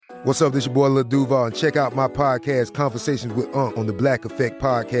What's up, this your boy Lil Duval, and check out my podcast, Conversations with Unc, on the Black Effect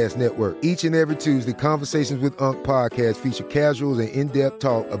Podcast Network. Each and every Tuesday, Conversations with Unc podcast feature casuals and in-depth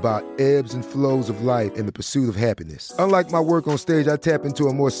talk about ebbs and flows of life and the pursuit of happiness. Unlike my work on stage, I tap into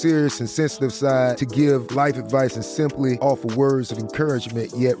a more serious and sensitive side to give life advice and simply offer words of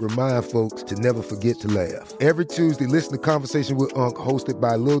encouragement, yet remind folks to never forget to laugh. Every Tuesday, listen to Conversations with Unc, hosted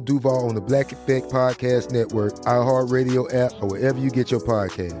by Lil Duval on the Black Effect Podcast Network, iHeartRadio app, or wherever you get your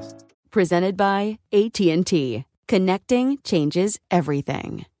podcasts. Presented by AT&T. Connecting changes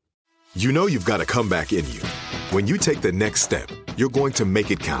everything. You know you've got a comeback in you. When you take the next step, you're going to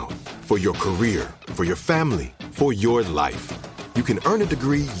make it count. For your career, for your family, for your life. You can earn a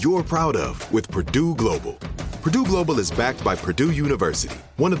degree you're proud of with Purdue Global. Purdue Global is backed by Purdue University,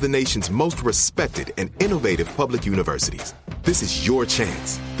 one of the nation's most respected and innovative public universities. This is your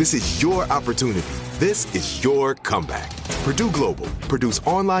chance. This is your opportunity. This is your comeback. Purdue Global, Purdue's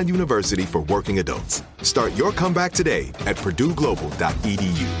online university for working adults. Start your comeback today at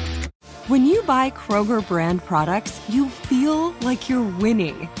purdueglobal.edu. When you buy Kroger brand products, you feel like you're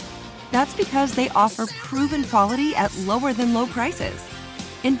winning. That's because they offer proven quality at lower than low prices.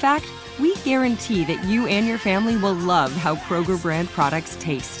 In fact, we guarantee that you and your family will love how Kroger brand products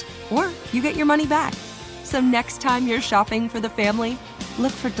taste, or you get your money back. So next time you're shopping for the family,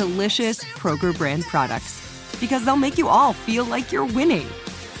 look for delicious Kroger brand products, because they'll make you all feel like you're winning.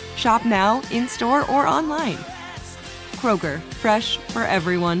 Shop now, in-store, or online. Kroger, fresh for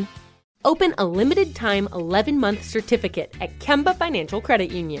everyone. Open a limited-time 11-month certificate at Kemba Financial Credit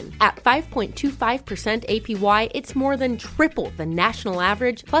Union. At 5.25% APY, it's more than triple the national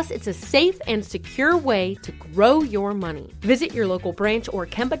average, plus it's a safe and secure way to grow your money. Visit your local branch or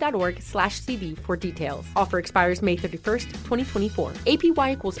kemba.org/CD for details. Offer expires May 31st, 2024.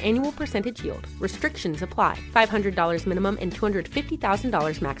 APY equals annual percentage yield. Restrictions apply. $500 minimum and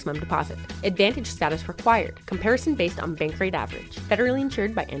 $250,000 maximum deposit. Advantage status required. Comparison based on bank rate average. Federally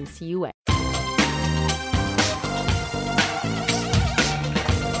insured by NCUA.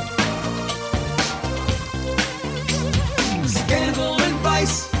 Scandal and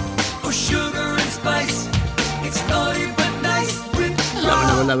vice, or sugar and spice. It's naughty but nice with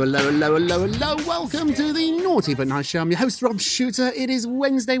Hello. Welcome to the Naughty But Nice Show. I'm your host, Rob Shooter. It is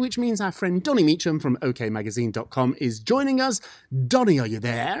Wednesday, which means our friend Donny Meacham from OKMagazine.com is joining us. Donny, are you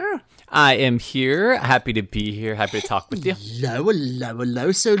there? I am here. Happy to be here. Happy to talk with you.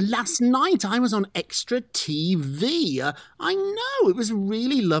 Hello. So last night I was on Extra TV. I know, it was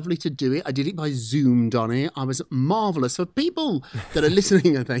really lovely to do it. I did it by Zoom, Donny. I was marvellous. For people that are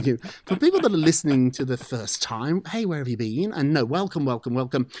listening, thank you. For people that are listening to the first time, hey, where have you been? And no, welcome.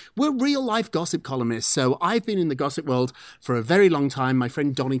 We're real life gossip columnists. So I've been in the gossip world for a very long time. My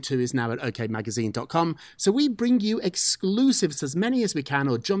friend Donny too is now at OKMagazine.com. So we bring you exclusives, as many as we can,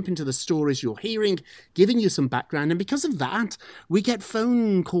 or jump into the stories you're hearing, giving you some background. And because of that, we get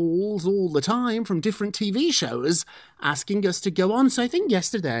phone calls all the time from different TV shows asking us to go on. So I think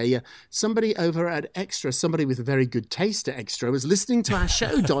yesterday, somebody over at Extra, somebody with very good taste at Extra, was listening to our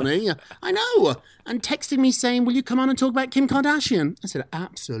show, Donny. I know, and texting me saying, will you come on and talk about Kim Kardashian? I said,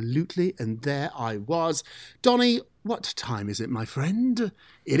 absolutely. And there I was. Donny, what time is it, my friend?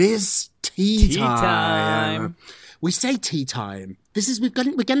 It is tea time. We say tea time. We're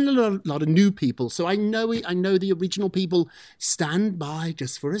getting a lot of new people, so I know the original people. Stand by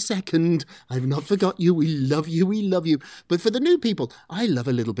just for a second. I've not forgot you. We love you. But for the new people, I love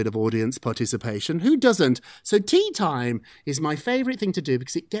a little bit of audience participation. Who doesn't? So tea time is my favourite thing to do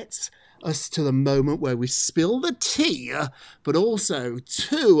because it gets us to the moment where we spill the tea, but also,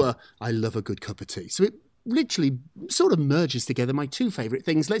 too, I love a good cup of tea. So it literally sort of merges together my two favourite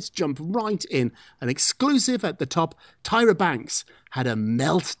things. Let's jump right in. An exclusive at the top. Tyra Banks had a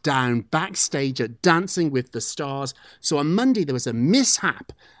meltdown backstage at Dancing with the Stars. So on Monday there was a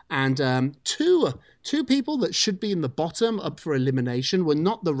mishap, and two people that should be in the bottom up for elimination were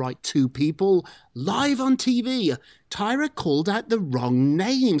not the right two people. Live on TV, Tyra called out the wrong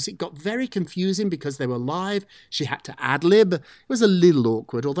names. It got very confusing because they were live. She had to ad-lib. It was a little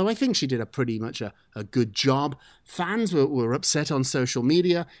awkward, although I think she did a pretty much a good job. Fans were upset on social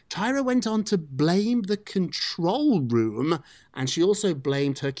media. Tyra went on to blame the control room, and she also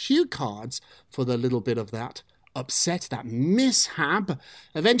blamed her cue cards for the little bit of that upset, that mishap.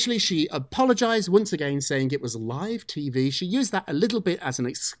 Eventually she apologised once again, saying it was live TV. She used that a little bit as an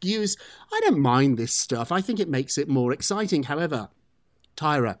excuse. I don't mind this stuff. I think it makes it more exciting. However,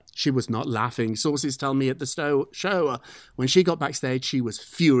 Tyra, she was not laughing. Sources tell me at the show, when she got backstage, she was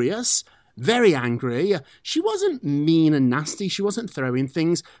furious, very angry. She wasn't mean and nasty. She wasn't throwing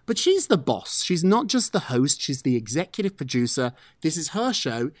things, but she's the boss. She's not just the host. She's the executive producer. This is her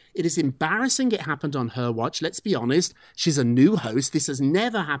show. It is embarrassing it happened on her watch. Let's be honest. She's a new host. This has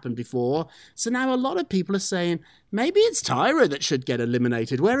never happened before. So now a lot of people are saying, maybe it's Tyra that should get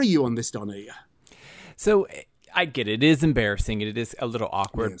eliminated. Where are you on this, Donnie? So I get it. It is embarrassing. It is a little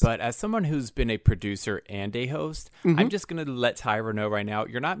awkward. But as someone who's been a producer and a host, I'm just going to let Tyra know right now,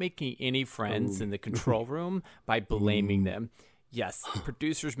 you're not making any friends in the control room by blaming them. Yes,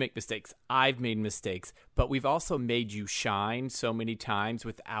 producers make mistakes. I've made mistakes. But we've also made you shine so many times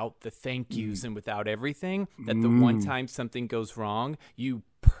without the thank yous and without everything that the one time something goes wrong, you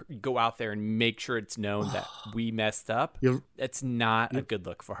go out there and make sure it's known that we messed up. It's not a good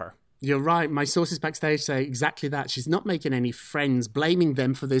look for her. You're right. My sources backstage say exactly that. She's not making any friends. Blaming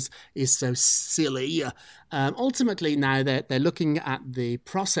them for this is so silly. Ultimately, now they're looking at the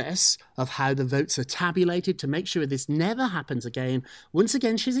process of how the votes are tabulated to make sure this never happens again. Once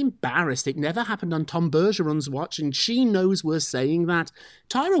again, she's embarrassed. It never happened on Tom Bergeron's watch, and she knows we're saying that.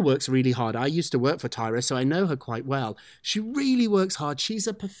 Tyra works really hard. I used to work for Tyra, so I know her quite well. She really works hard. She's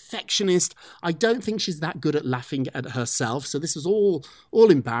a perfectionist. I don't think she's that good at laughing at herself, so this was all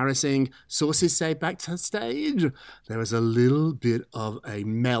embarrassing. Sources say backstage there was a little bit of a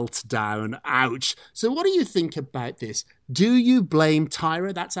meltdown. Ouch. So what do you think about this? Do you blame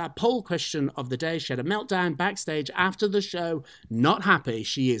Tyra? That's our poll question of the day. She had a meltdown backstage after the show. Not happy.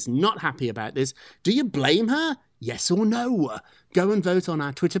 She is not happy about this. Do you blame her? Yes or no? Go and vote on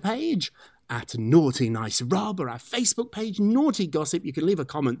our Twitter page at Naughty Nice Rob, or our Facebook page, Naughty Gossip. You can leave a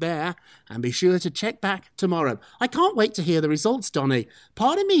comment there, and be sure to check back tomorrow. I can't wait to hear the results, Donnie.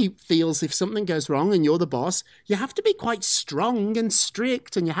 Part of me feels if something goes wrong and you're the boss, you have to be quite strong and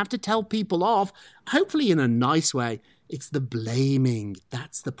strict, and you have to tell people off, hopefully in a nice way. It's the blaming.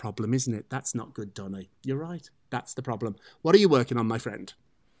 That's the problem, isn't it? That's not good, Donnie. You're right. That's the problem. What are you working on, my friend?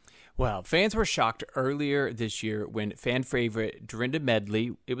 Well, fans were shocked earlier this year when fan favorite Dorinda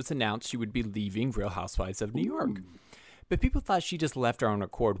Medley, it was announced she would be leaving Real Housewives of New York. But people thought she just left her own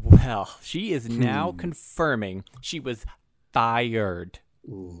accord. Well, she is now confirming she was fired.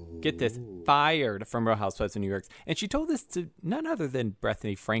 Get this, fired from Real Housewives of New York. And she told this to none other than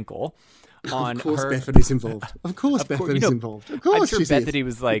Bethany Frankel. Of course Bethany's involved. Of course Bethany's involved. Of course I'm sure Bethany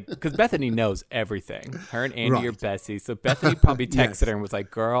was like, because Bethany knows everything. Her and Andy are besties. So Bethany probably texted her and was like,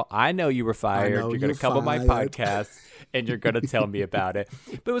 girl, I know you were fired. You're going to come on my podcast and you're going to tell me about it.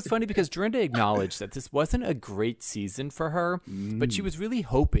 But it was funny because Dorinda acknowledged that this wasn't a great season for her, but she was really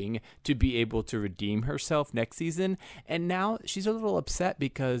hoping to be able to redeem herself next season. And now she's a little upset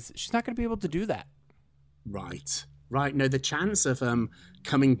because she's not going to be able to do that. Right. No, the chance of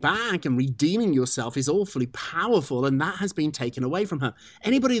coming back and redeeming yourself is awfully powerful, and that has been taken away from her.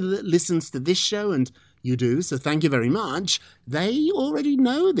 Anybody that listens to this show, and you do, so thank you very much, they already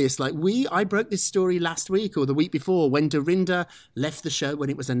know this. I broke this story last week or the week before when Dorinda left the show when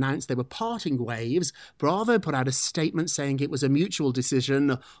it was announced they were parting ways. Bravo put out a statement saying it was a mutual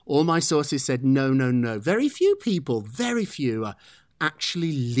decision. All my sources said no. Very few people,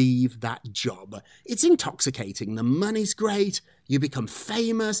 actually leave that job. It's intoxicating. The money's great. You become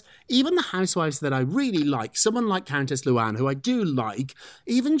famous. Even the housewives that I really like, someone like Countess Luann, who I do like,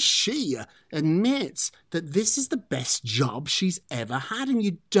 even she admits that this is the best job she's ever had, and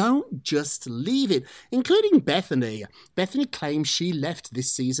you don't just leave it, including Bethany. Bethany claims she left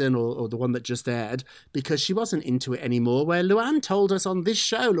this season, or the one that just aired, because she wasn't into it anymore, where Luann told us on this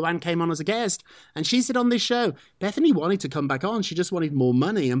show, Luann came on as a guest, and she said on this show, Bethany wanted to come back on, she just wanted more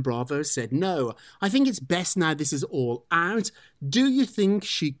money, and Bravo said no. I think it's best now this is all out. Do you think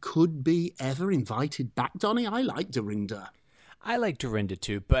she could be ever invited back, Donnie? I like Dorinda. I like Dorinda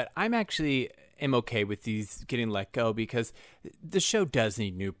too, but I'm actually am okay with these getting let go because the show does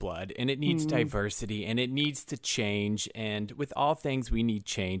need new blood and it needs diversity and it needs to change. And with all things, we need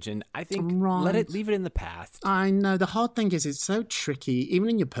change. And I think leave it in the past. I know. The hard thing is it's so tricky, even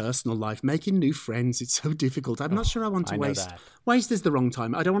in your personal life, making new friends. It's so difficult. I'm not sure I want to waste. Waste is the wrong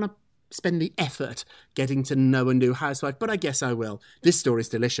time. I don't want to spend the effort getting to know a new housewife, but I guess I will. This story's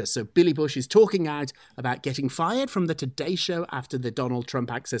delicious. So Billy Bush is talking out about getting fired from the Today Show after the Donald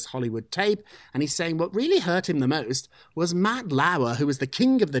Trump Access Hollywood tape, and he's saying what really hurt him the most was Matt Lauer, who was the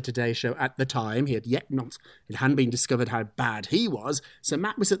king of the Today Show at the time. It hadn't been discovered how bad he was, so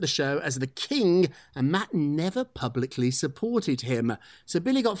Matt was at the show as the king, and Matt never publicly supported him. So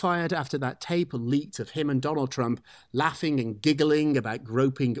Billy got fired after that tape leaked of him and Donald Trump laughing and giggling about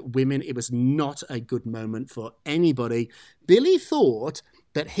groping women. It was not a good moment for anybody. Billy thought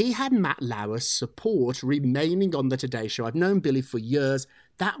that he had Matt Lauer's support remaining on the Today Show. I've known Billy for years.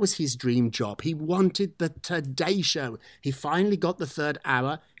 That was his dream job. He wanted the Today Show. He finally got the third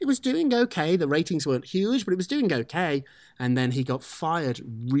hour. It was doing okay. The ratings weren't huge, but it was doing okay. And then he got fired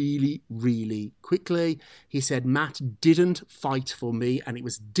really, really quickly. He said, Matt didn't fight for me, and it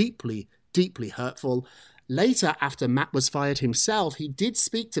was deeply, deeply hurtful. Later, after Matt was fired himself, he did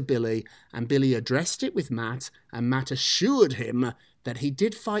speak to Billy, and Billy addressed it with Matt, and Matt assured him that he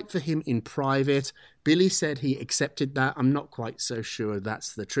did fight for him in private. Billy said he accepted that. I'm not quite so sure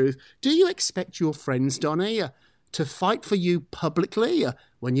that's the truth. Do you expect your friends, Donnie, to fight for you publicly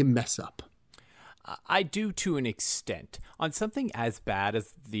when you mess up? I do, to an extent. On something as bad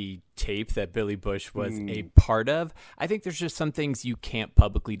as the tape that Billy Bush was a part of, I think there's just some things you can't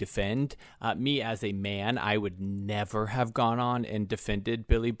publicly defend. Me as a man, I would never have gone on and defended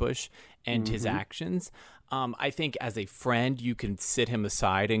Billy Bush and his actions. I think as a friend, you can sit him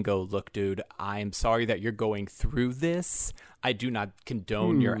aside and go, look, dude, I'm sorry that you're going through this. I do not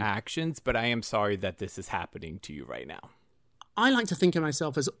condone your actions, but I am sorry that this is happening to you right now. I like to think of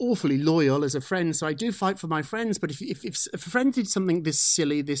myself as awfully loyal as a friend, so I do fight for my friends. But if a friend did something this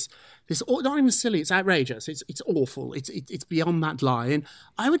silly, this not even silly, it's outrageous, it's awful, it's beyond that line,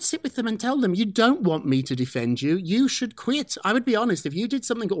 I would sit with them and tell them, you don't want me to defend you, you should quit. I would be honest, if you did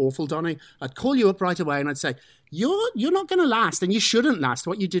something awful, Donnie, I'd call you up right away and I'd say, you're not going to last, and you shouldn't last.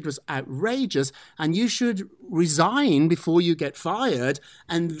 What you did was outrageous, and you should resign before you get fired,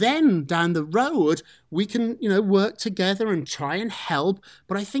 and then down the road we can, work together and try and help.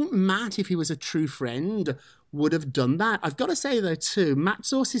 But I think Matt, if he was a true friend, would have done that. I've got to say, though, too, Matt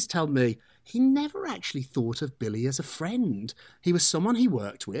sources tell me he never actually thought of Billy as a friend. He was someone he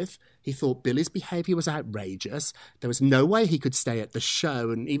worked with. He thought Billy's behaviour was outrageous. There was no way he could stay at the show.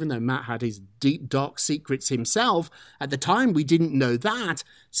 And even though Matt had his deep, dark secrets himself, at the time we didn't know that.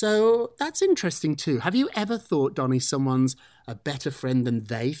 So that's interesting too. Have you ever thought, Donnie, someone's a better friend than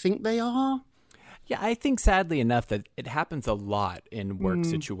they think they are? Yeah, I think sadly enough that it happens a lot in work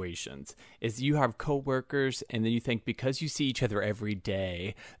situations. Is you have coworkers, and then you think because you see each other every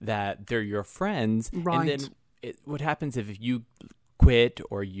day that they're your friends. Right. And then what happens if you quit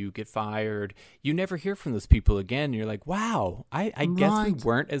or you get fired, you never hear from those people again. And you're like, wow, I guess we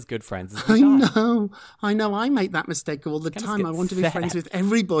weren't as good friends as we thought. I know. I make that mistake all the time. I want to be friends with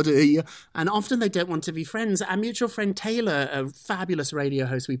everybody, and often they don't want to be friends. Our mutual friend Taylor, a fabulous radio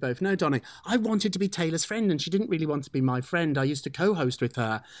host we both know, Donnie, I wanted to be Taylor's friend, and she didn't really want to be my friend. I used to co-host with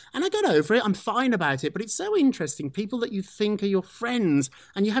her, and I got over it. I'm fine about it, but it's so interesting. People that you think are your friends,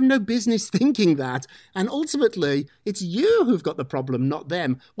 and you have no business thinking that, and ultimately, it's you who've got the problem, not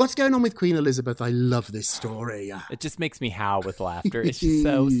them. What's going on with Queen Elizabeth? I love this story. It just makes me howl with laughter. It's just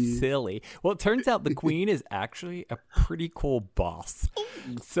so silly. Well, it turns out the Queen is actually a pretty cool boss.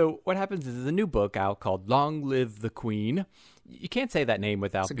 So what happens is there's a new book out called Long Live the Queen. You can't say that name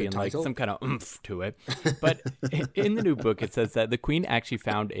without being like some kind of oomph to it. But in the new book, it says that the Queen actually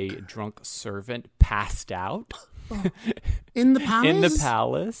found a drunk servant passed out. In the palace? In the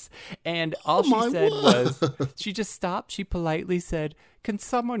palace. And all she said was, she just stopped. She politely said, can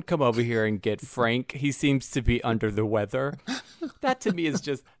someone come over here and get Frank? He seems to be under the weather. That to me is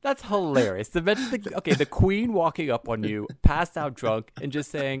just, that's hilarious. The Queen walking up on you, passed out drunk, and just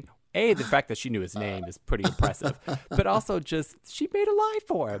saying, the fact that she knew his name is pretty impressive. But also just, she made a lie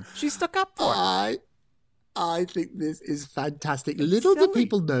for him. She stuck up for him. I think this is fantastic. Little do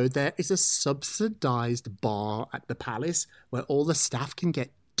people know there is a subsidised bar at the palace where all the staff can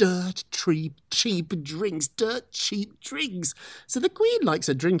get cheap drinks. So the Queen likes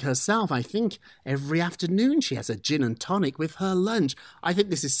a drink herself, I think. Every afternoon she has a gin and tonic with her lunch. I think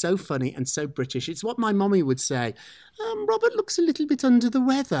this is so funny and so British. It's what my mommy would say. Robert looks a little bit under the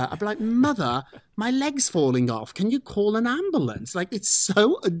weather. I'd be like, Mother, my leg's falling off. Can you call an ambulance? Like, it's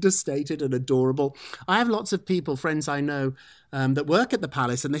so understated and adorable. I have lots of people, friends I know, that work at the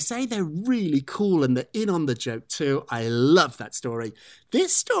palace, and they say they're really cool and they're in on the joke too. I love that story.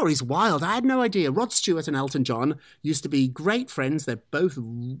 This story's wild. I had no idea. Rod Stewart and Elton John used to be great friends. They're both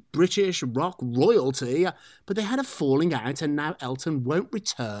British rock royalty, but they had a falling out, and now Elton won't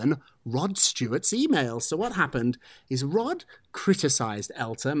return Rod Stewart's emails. So what happened is Rod criticised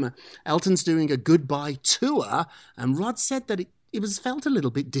Elton. Elton's doing a goodbye tour, and Rod said that it was felt a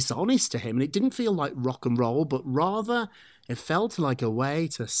little bit dishonest to him, and it didn't feel like rock and roll, but rather it felt like a way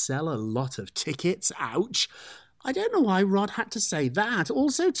to sell a lot of tickets. Ouch. I don't know why Rod had to say that.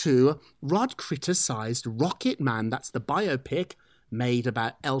 Also, too, Rod criticised Rocket Man. That's the biopic made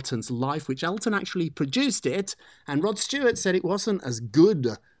about Elton's life, which Elton actually produced it, and Rod Stewart said it wasn't as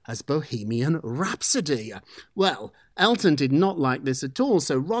good as Bohemian Rhapsody. Well, Elton did not like this at all,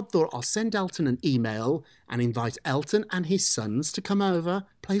 so Rod thought, I'll send Elton an email and invite Elton and his sons to come over,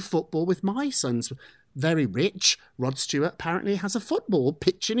 play football with my sons. Very rich, Rod Stewart apparently has a football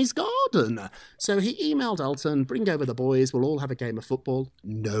pitch in his garden. So he emailed Elton, bring over the boys, we'll all have a game of football.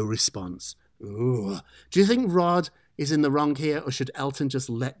 No response. Ooh. Do you think Rod is in the wrong here, or should Elton just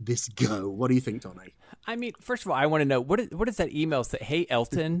let this go? What do you think, Donnie? I mean, first of all, I want to know, what does that email say? Hey,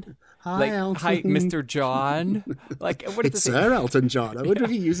 Elton? Hi, Elton. Hi, Mr. John? Like, what does It's it say? Sir Elton John. I wonder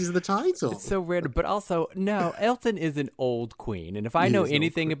if he uses the title. It's so random. But also, no, Elton is an old queen. And if I know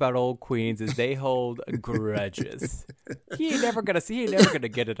anything about old queens, is they hold grudges. He ain't never gonna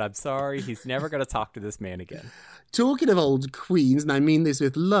get it. I'm sorry. He's never gonna talk to this man again. Talking of old queens, and I mean this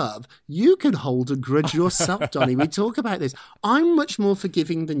with love, you can hold a grudge yourself, Donnie. We talk about this. I'm much more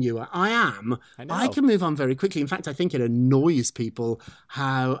forgiving than you are. I am. I can move on very quickly. In fact, I think it annoys people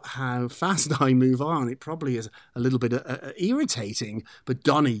how fast I move on. It probably is a little bit irritating. But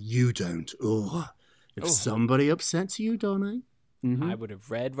Donnie, you don't. If somebody upsets you, Donnie. Mm-hmm. I would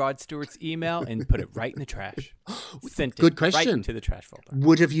have read Rod Stewart's email and put it right in the trash. Sent it Good question. Right to the trash folder.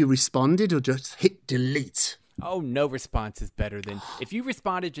 Would have you responded or just hit delete? Oh, no response is better than... If you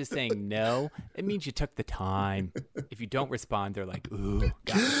responded just saying no, it means you took the time. If you don't respond, they're like, ooh,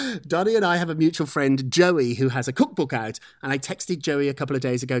 got it. Donnie and I have a mutual friend, Joey, who has a cookbook out. And I texted Joey a couple of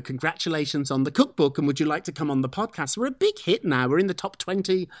days ago, congratulations on the cookbook, and would you like to come on the podcast? We're a big hit now. We're in the top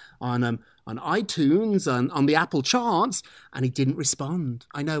 20 on iTunes and on the Apple charts, and he didn't respond.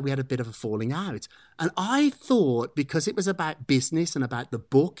 I know we had a bit of a falling out. And I thought, because it was about business and about the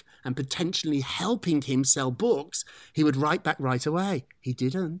book and potentially helping him sell books, he would write back right away. He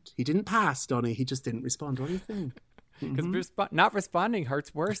didn't. He didn't pass, Donnie. He just didn't respond. What do you think? Because not responding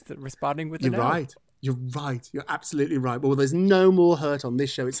hurts worse than responding with a no. You're right. You're right. You're absolutely right. Well, there's no more hurt on this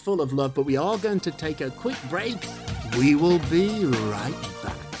show. It's full of love, but we are going to take a quick break. We will be right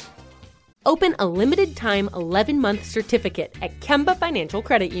back. Open a limited-time 11-month certificate at Kemba Financial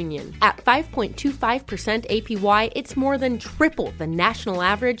Credit Union. At 5.25% APY, it's more than triple the national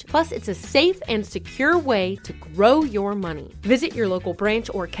average, plus it's a safe and secure way to grow your money. Visit your local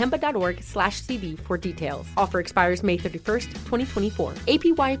branch or kemba.org/cb for details. Offer expires May 31st, 2024.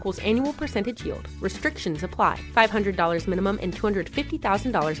 APY equals annual percentage yield. Restrictions apply. $500 minimum and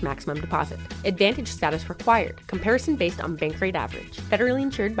 $250,000 maximum deposit. Advantage status required. Comparison based on bank rate average. Federally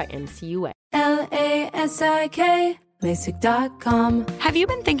insured by NCUA. LASIK, LASIK.com. Have you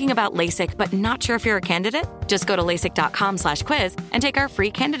been thinking about LASIK but not sure if you're a candidate? Just go to LASIK.com/quiz and take our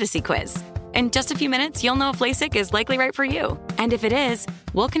free candidacy quiz. In just a few minutes, you'll know if LASIK is likely right for you. And if it is,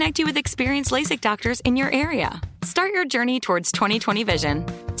 we'll connect you with experienced LASIK doctors in your area. Start your journey towards 20/20 vision.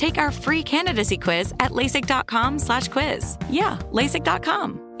 Take our free candidacy quiz at LASIK.com/quiz. Yeah,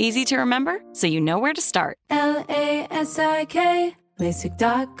 LASIK.com. Easy to remember, so you know where to start. LASIK,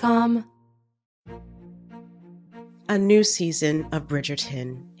 LASIK.com. A new season of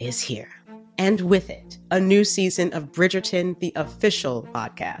Bridgerton is here. And with it, a new season of Bridgerton, the official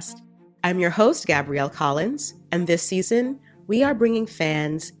podcast. I'm your host, Gabrielle Collins, and this season, we are bringing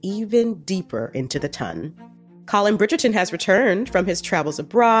fans even deeper into the ton. Colin Bridgerton has returned from his travels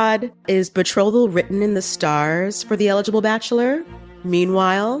abroad. Is betrothal written in the stars for the eligible bachelor?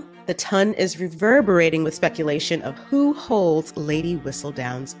 Meanwhile, the ton is reverberating with speculation of who holds Lady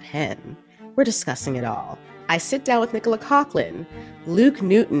Whistledown's pen. We're discussing it all. I sit down with Nicola Coughlan, Luke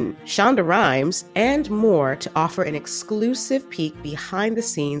Newton, Shonda Rhimes, and more to offer an exclusive peek behind the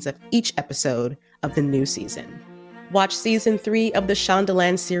scenes of each episode of the new season. Watch season 3 of the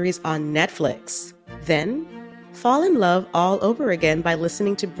Shondaland series on Netflix. Then, fall in love all over again by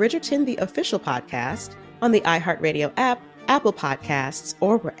listening to Bridgerton, the official podcast, on the iHeartRadio app, Apple Podcasts,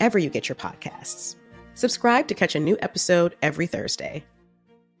 or wherever you get your podcasts. Subscribe to catch a new episode every Thursday.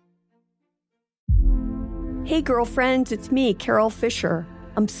 Hey girlfriends, it's me, Carol Fisher.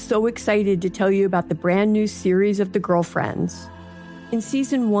 I'm so excited to tell you about the brand new series of The Girlfriends. In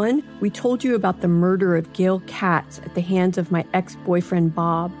season 1, we told you about the murder of Gail Katz at the hands of my ex-boyfriend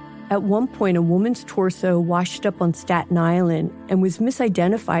Bob. At one point, a woman's torso washed up on Staten Island and was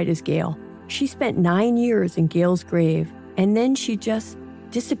misidentified as Gail. She spent 9 years in Gail's grave, and then she just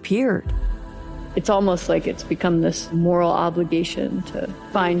disappeared. It's almost like it's become this moral obligation to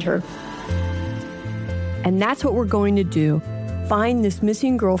find her. And that's what we're going to do. Find this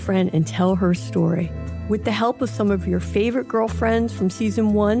missing girlfriend and tell her story. With the help of some of your favorite girlfriends from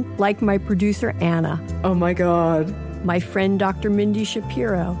season 1, like my producer, Anna. Oh my God. My friend, Dr. Mindy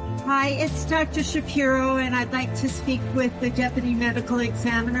Shapiro. Hi, it's Dr. Shapiro, and I'd like to speak with the Deputy Medical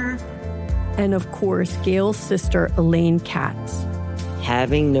Examiner. And of course, Gail's sister, Elaine Katz.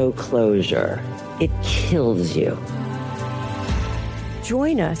 Having no closure, it kills you.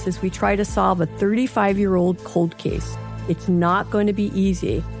 Join us as we try to solve a 35-year-old cold case. It's not going to be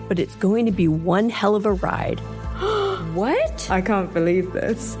easy, but it's going to be one hell of a ride. What? I can't believe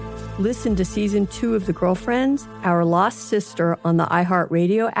this. Listen to Season 2 of The Girlfriends, Our Lost Sister on the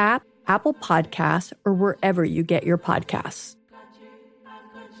iHeartRadio app, Apple Podcasts, or wherever you get your podcasts.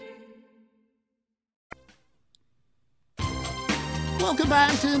 Welcome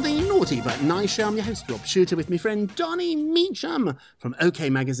back to the Naughty But Nice Show. I'm your host, Rob Shooter, with my friend Donnie Meacham from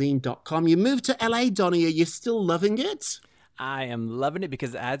OKMagazine.com. You moved to LA, Donnie. Are you still loving it? I am loving it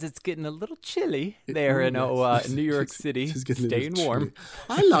because as it's getting a little chilly there in New York City, staying warm.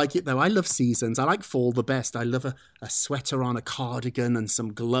 I like it, though. I love seasons. I like fall the best. I love a sweater on, a cardigan and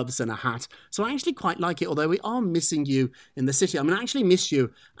some gloves and a hat. So I actually quite like it, although we are missing you in the city. I'm going to actually miss you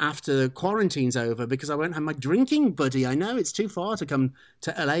after quarantine's over because I won't have my drinking buddy. I know it's too far to come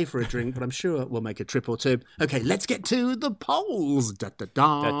to LA for a drink, but I'm sure we'll make a trip or two. Okay, let's get to the polls.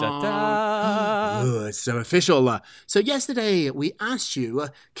 Da-da-da. Da-da-da. Oh, it's so official. So yesterday, we asked you,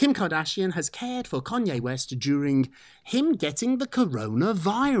 Kim Kardashian has cared for Kanye West during him getting the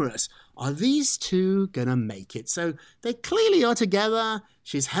coronavirus. Are these two going to make it? So they clearly are together.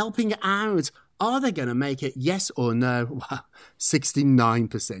 She's helping out. Are they going to make it? Yes or no? Well,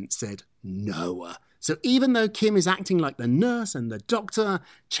 69% said no. So even though Kim is acting like the nurse and the doctor,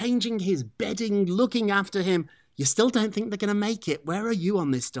 changing his bedding, looking after him, you still don't think they're going to make it. Where are you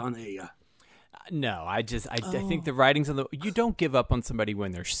on this, Donnie? No, I think the writing's on the... You don't give up on somebody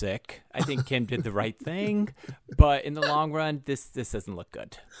when they're sick. I think Kim did the right thing, but in the long run, this doesn't look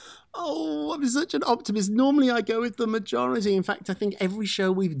good. Oh, I'm such an optimist. Normally I go with the majority. In fact, I think every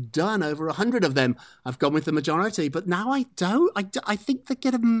show we've done, over 100 of them, I've gone with the majority. But now I don't. I think they're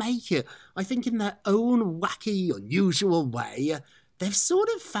going to make it. I think in their own wacky, unusual way, they've sort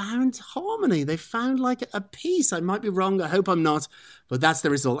of found harmony. They've found like a peace. I might be wrong. I hope I'm not. But that's the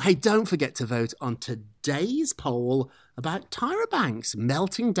result. Hey, don't forget to vote on today's poll about Tyra Banks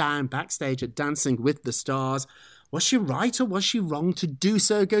melting down backstage at Dancing with the Stars. Was she right or was she wrong to do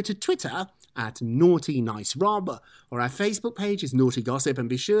so? Go to Twitter at Naughty Nice Rob, or our Facebook page is Naughty Gossip, and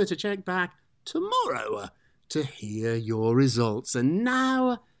be sure to check back tomorrow to hear your results. And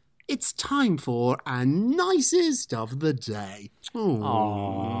now it's time for our nicest of the day.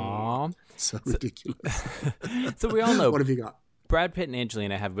 Aww. So ridiculous. So we all know. What have you got? Brad Pitt and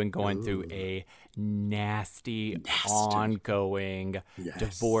Angelina have been going through a nasty ongoing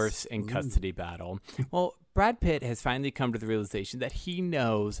divorce and custody battle. Well, Brad Pitt has finally come to the realization that he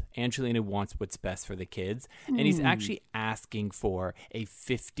knows Angelina wants what's best for the kids, and he's actually asking for a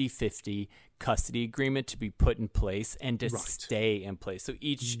 50-50 custody agreement to be put in place and to stay in place. So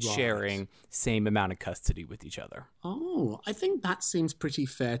each sharing same amount of custody with each other. Oh, I think that seems pretty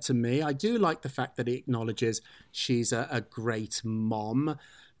fair to me. I do like the fact that he acknowledges she's a great mom.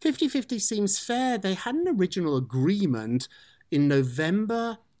 50-50 seems fair. They had an original agreement in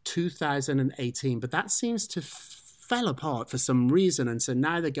November 2018, but that seems to fell apart for some reason. And so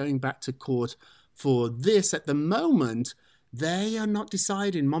now they're going back to court for this. At the moment, they are not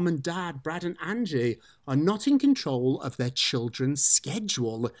deciding. Mom and Dad, Brad and Angie, are not in control of their children's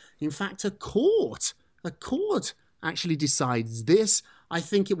schedule. In fact, a court actually decides this. I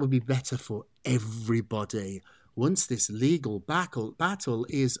think it would be better for everybody once this legal battle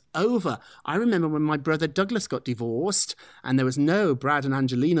is over. I remember when my brother Douglas got divorced and there was no Brad and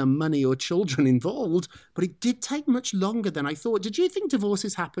Angelina money or children involved, but it did take much longer than I thought. Did you think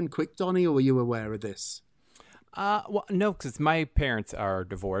divorces happen quick, Donnie, or were you aware of this? Well, no, because my parents are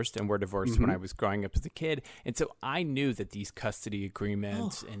divorced and were divorced when I was growing up as a kid. And so I knew that these custody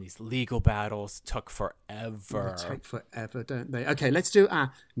agreements and these legal battles took forever. They take forever, don't they? Okay, let's do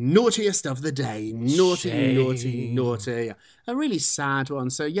our naughtiest of the day. Naughty. A really sad one.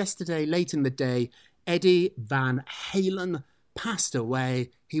 So yesterday, late in the day, Eddie Van Halen passed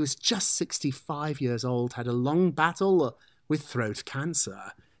away. He was just 65 years old, had a long battle with throat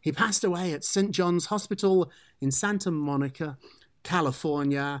cancer. He passed away at St. John's Hospital in Santa Monica,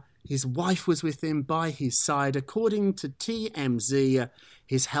 California. His wife was with him by his side. According to TMZ,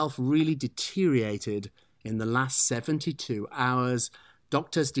 his health really deteriorated in the last 72 hours.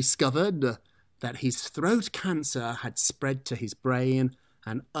 Doctors discovered that his throat cancer had spread to his brain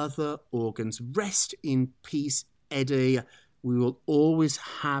and other organs. Rest in peace, Eddie. We will always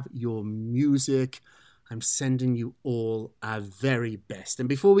have your music. I'm sending you all our very best. And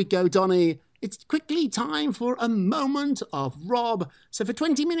before we go, Donnie, it's quickly time for a moment of Rob. So for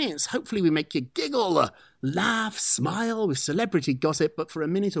 20 minutes, hopefully we make you giggle, laugh, smile with celebrity gossip. But for a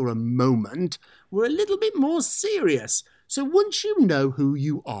minute or a moment, we're a little bit more serious. So once you know who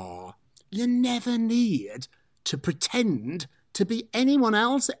you are, you never need to pretend to be anyone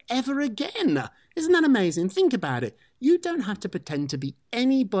else ever again. Isn't that amazing? Think about it. You don't have to pretend to be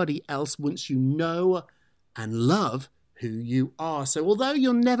anybody else once you know and love who you are. So although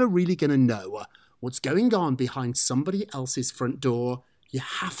you're never really going to know what's going on behind somebody else's front door, you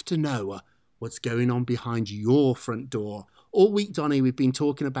have to know what's going on behind your front door. All week, Donnie, we've been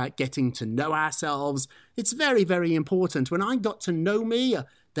talking about getting to know ourselves. It's very, very important. When I got to know me,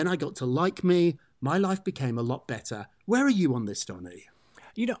 then I got to like me. My life became a lot better. Where are you on this, Donnie?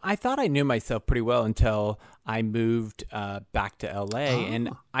 You know, I thought I knew myself pretty well until I moved back to LA,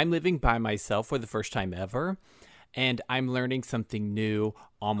 and I'm living by myself for the first time ever, and I'm learning something new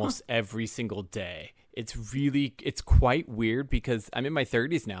almost every single day. It's quite weird because I'm in my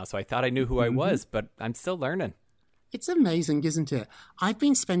 30s now, so I thought I knew who I was, but I'm still learning. It's amazing, isn't it? I've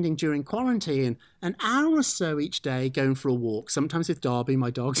been spending during quarantine an hour or so each day going for a walk, sometimes with Darby, my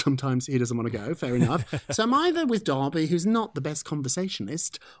dog, sometimes he doesn't want to go, fair enough. So I'm either with Darby, who's not the best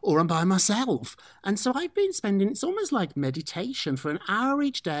conversationalist, or I'm by myself. And so I've been spending, it's almost like meditation, for an hour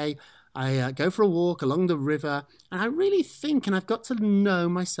each day. I go for a walk along the river, and I really think, and I've got to know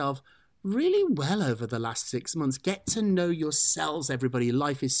myself really well over the last 6 months. Get to know yourselves, everybody.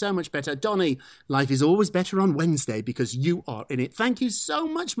 Life is so much better. Donnie, life is always better on Wednesday because you are in it. Thank you so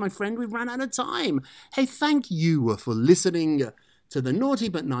much, my friend. We've run out of time. Hey, thank you for listening to the Naughty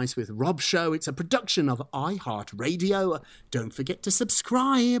But Nice with Rob show. It's a production of iHeartRadio. Don't forget to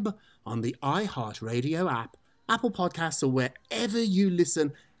subscribe on the iHeartRadio app, Apple Podcasts, or wherever you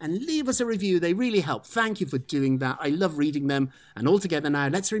listen, and leave us a review. They really help. Thank you for doing that. I love reading them. And all together now,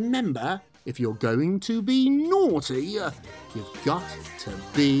 let's remember, if you're going to be naughty, you've got to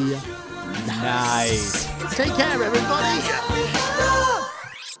be nice. Take care, everybody.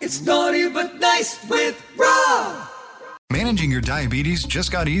 It's Naughty But Nice with Rob. Managing your diabetes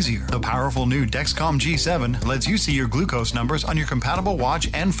just got easier. The powerful new Dexcom G7 lets you see your glucose numbers on your compatible watch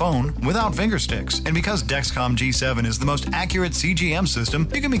and phone without finger sticks. And because Dexcom G7 is the most accurate CGM system,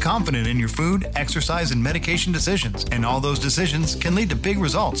 you can be confident in your food, exercise, and medication decisions. And all those decisions can lead to big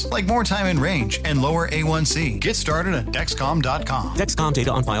results, like more time in range and lower A1C. Get started at Dexcom.com. Dexcom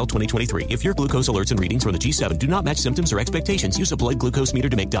data on file 2023. If your glucose alerts and readings from the G7 do not match symptoms or expectations, use a blood glucose meter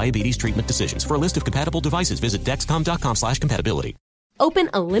to make diabetes treatment decisions. For a list of compatible devices, visit Dexcom.com/compatibility. Open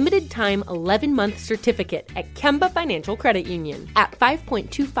a limited-time 11-month certificate at Kemba Financial Credit Union. At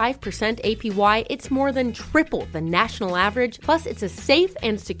 5.25% APY, it's more than triple the national average, plus it's a safe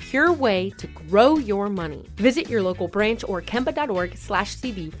and secure way to grow your money. Visit your local branch or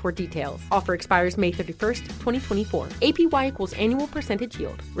kemba.org/cb for details. Offer expires May 31st, 2024. APY equals annual percentage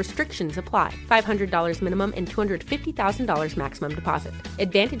yield. Restrictions apply. $500 minimum and $250,000 maximum deposit.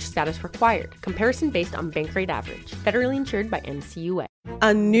 Advantage status required. Comparison based on bank rate average. Federally insured by NCUA.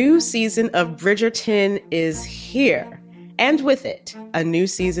 A new season of Bridgerton is here. And with it, a new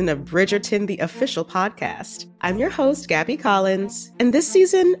season of Bridgerton, the official podcast. I'm your host, Gabby Collins, and this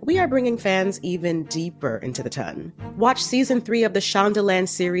season, we are bringing fans even deeper into the ton. Watch season 3 of the Shondaland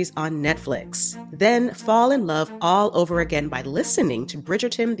series on Netflix. Then fall in love all over again by listening to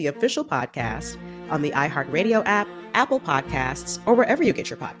Bridgerton, the official podcast, on the iHeartRadio app, Apple Podcasts, or wherever you get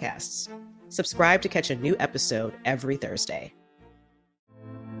your podcasts. Subscribe to catch a new episode every Thursday.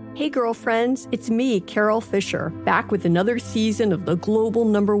 Hey girlfriends, it's me, Carol Fisher, back with another season of the global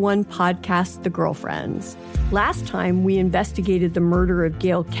 #1 podcast, The Girlfriends. Last time, we investigated the murder of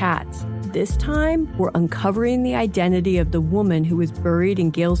Gail Katz. This time, we're uncovering the identity of the woman who was buried in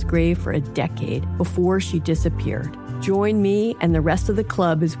Gail's grave for a decade before she disappeared. Join me and the rest of the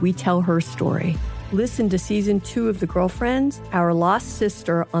club as we tell her story. Listen to Season 2 of The Girlfriends, Our Lost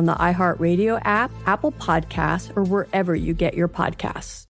Sister on the iHeartRadio app, Apple Podcasts, or wherever you get your podcasts.